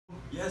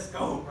Yes,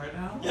 go. Right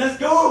now? Yes,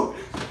 go!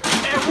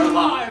 And we're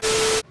live!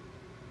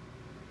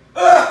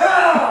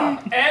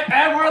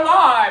 and we're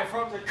live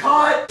from the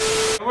cut!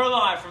 And we're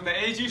live from the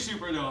AG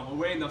Superdome,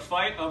 awaiting the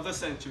fight of the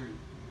century.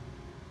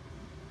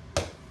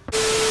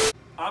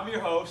 I'm your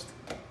host,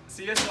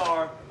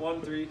 CSR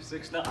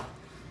 1369.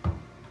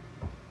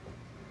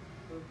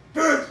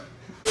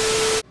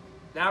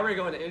 Now we're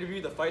going to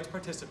interview the fight's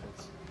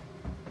participants.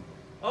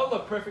 Oh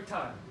look, perfect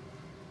time.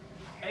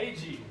 AG,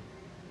 you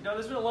know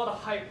there's been a lot of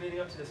hype leading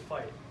up to this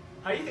fight.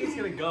 How do you think it's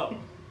gonna go?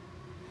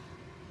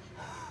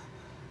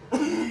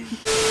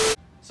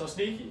 So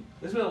Sneaky,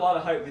 there's been a lot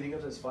of hype leading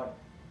up to this fight.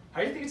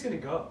 How do you think it's gonna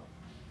go?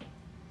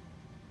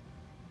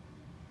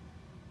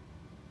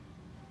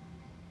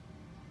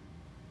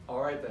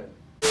 Alright then.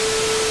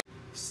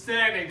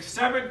 Standing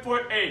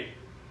 7'8",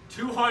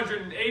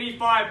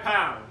 285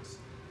 pounds,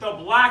 the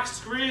black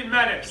screen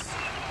menace,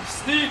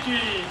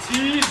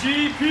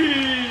 SneakyTGP!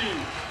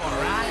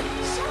 Alright,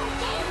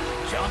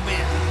 jump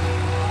in.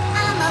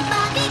 I'm a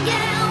Barbie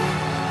girl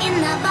in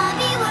the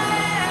Barbie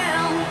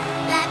world.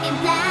 Life in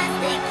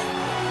plastic,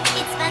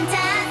 it's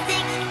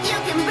fantastic. You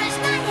can brush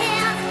my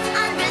hair,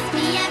 undress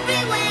me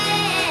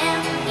everywhere.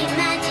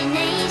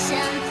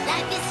 Imagination,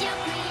 life is your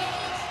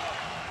creation.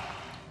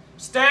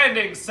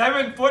 Standing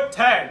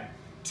 7'10",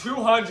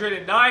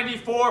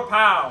 294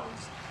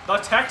 pounds, the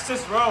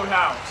Texas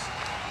Roadhouse,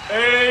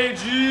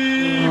 AG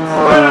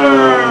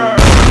Player!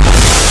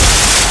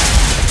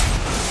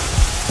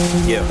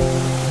 Yeah.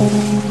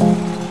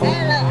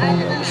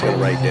 I'm just gonna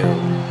write down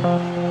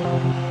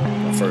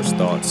my first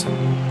thoughts,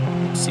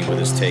 see where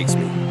this takes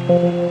me.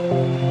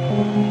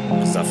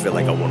 Cause I feel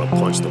like I wanna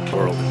punch the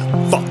world in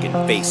the fucking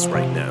face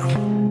right now.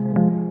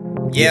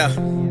 Yeah.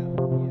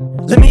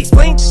 Let me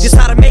explain just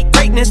how to make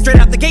greatness straight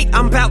out the gate.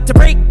 I'm about to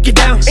break it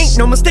down. Ain't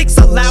no mistakes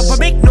allowed, but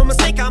make no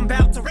mistake, I'm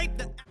about to rape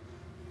the.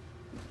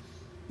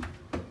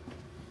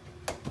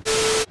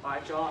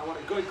 Alright, y'all, I want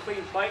a good,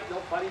 clean fight, no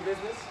funny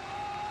business.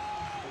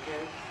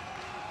 Okay?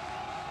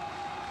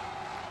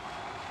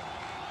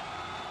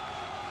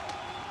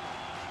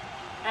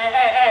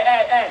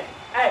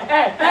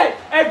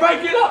 Hey,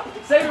 break it up!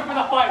 Save it for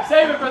the fight,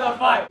 save it for the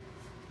fight!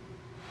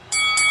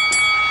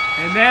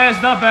 And there's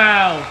the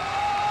bell!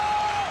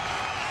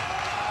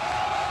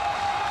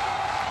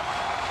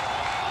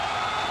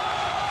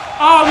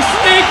 Oh,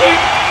 Sneaky!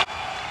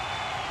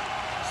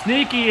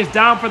 Sneaky is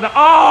down for the...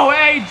 Oh,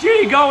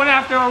 AG going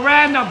after a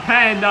random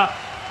panda.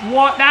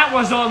 What? That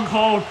was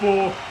uncalled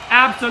for.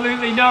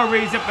 Absolutely no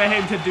reason for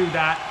him to do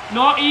that.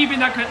 Not even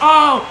that.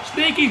 Oh,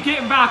 Sneaky's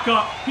getting back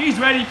up. He's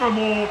ready for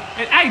more.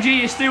 And AG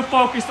is still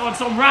focused on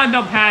some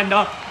random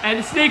panda.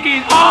 And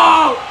Sneaky,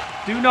 oh!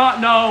 Do not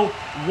know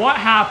what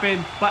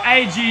happened, but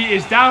AG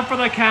is down for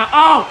the count.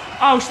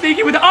 Oh,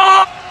 Sneaky with the,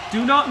 oh!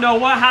 Do not know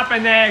what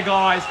happened there,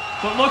 guys.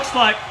 But looks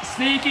like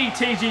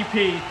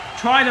SneakyTGP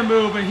trying to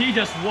move, and he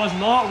just was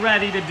not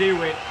ready to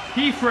do it.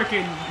 He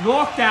freaking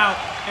knocked out,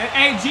 and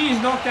AG is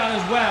knocked out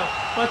as well.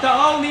 But the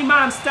only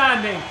man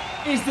standing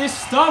is this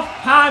stuffed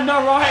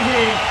panda right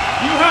here.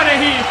 You heard it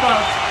here,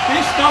 folks.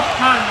 This stuffed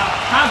panda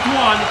has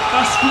won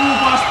the school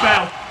bus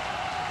belt.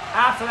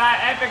 After that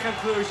epic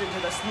conclusion to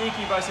the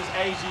Sneaky versus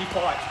AG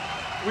fight,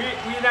 we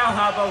now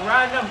have a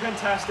random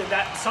contestant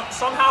that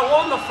somehow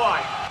won the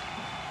fight.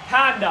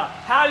 Panda,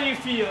 how do you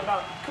feel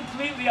about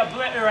completely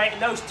obliterating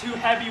those two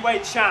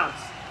heavyweight champs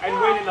and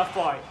winning the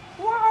fight?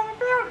 Well, I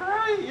feel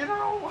great, you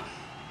know.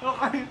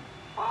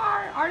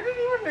 I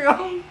didn't even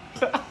know.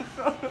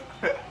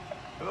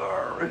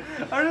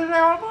 I didn't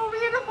know I'm going to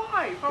be in a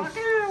fight, so I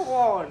did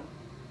one.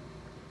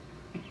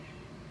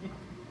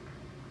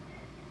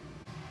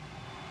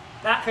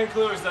 That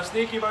concludes the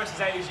Sneaky versus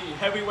AG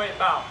heavyweight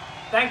bout.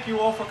 Thank you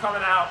all for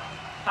coming out.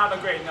 Have a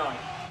great night.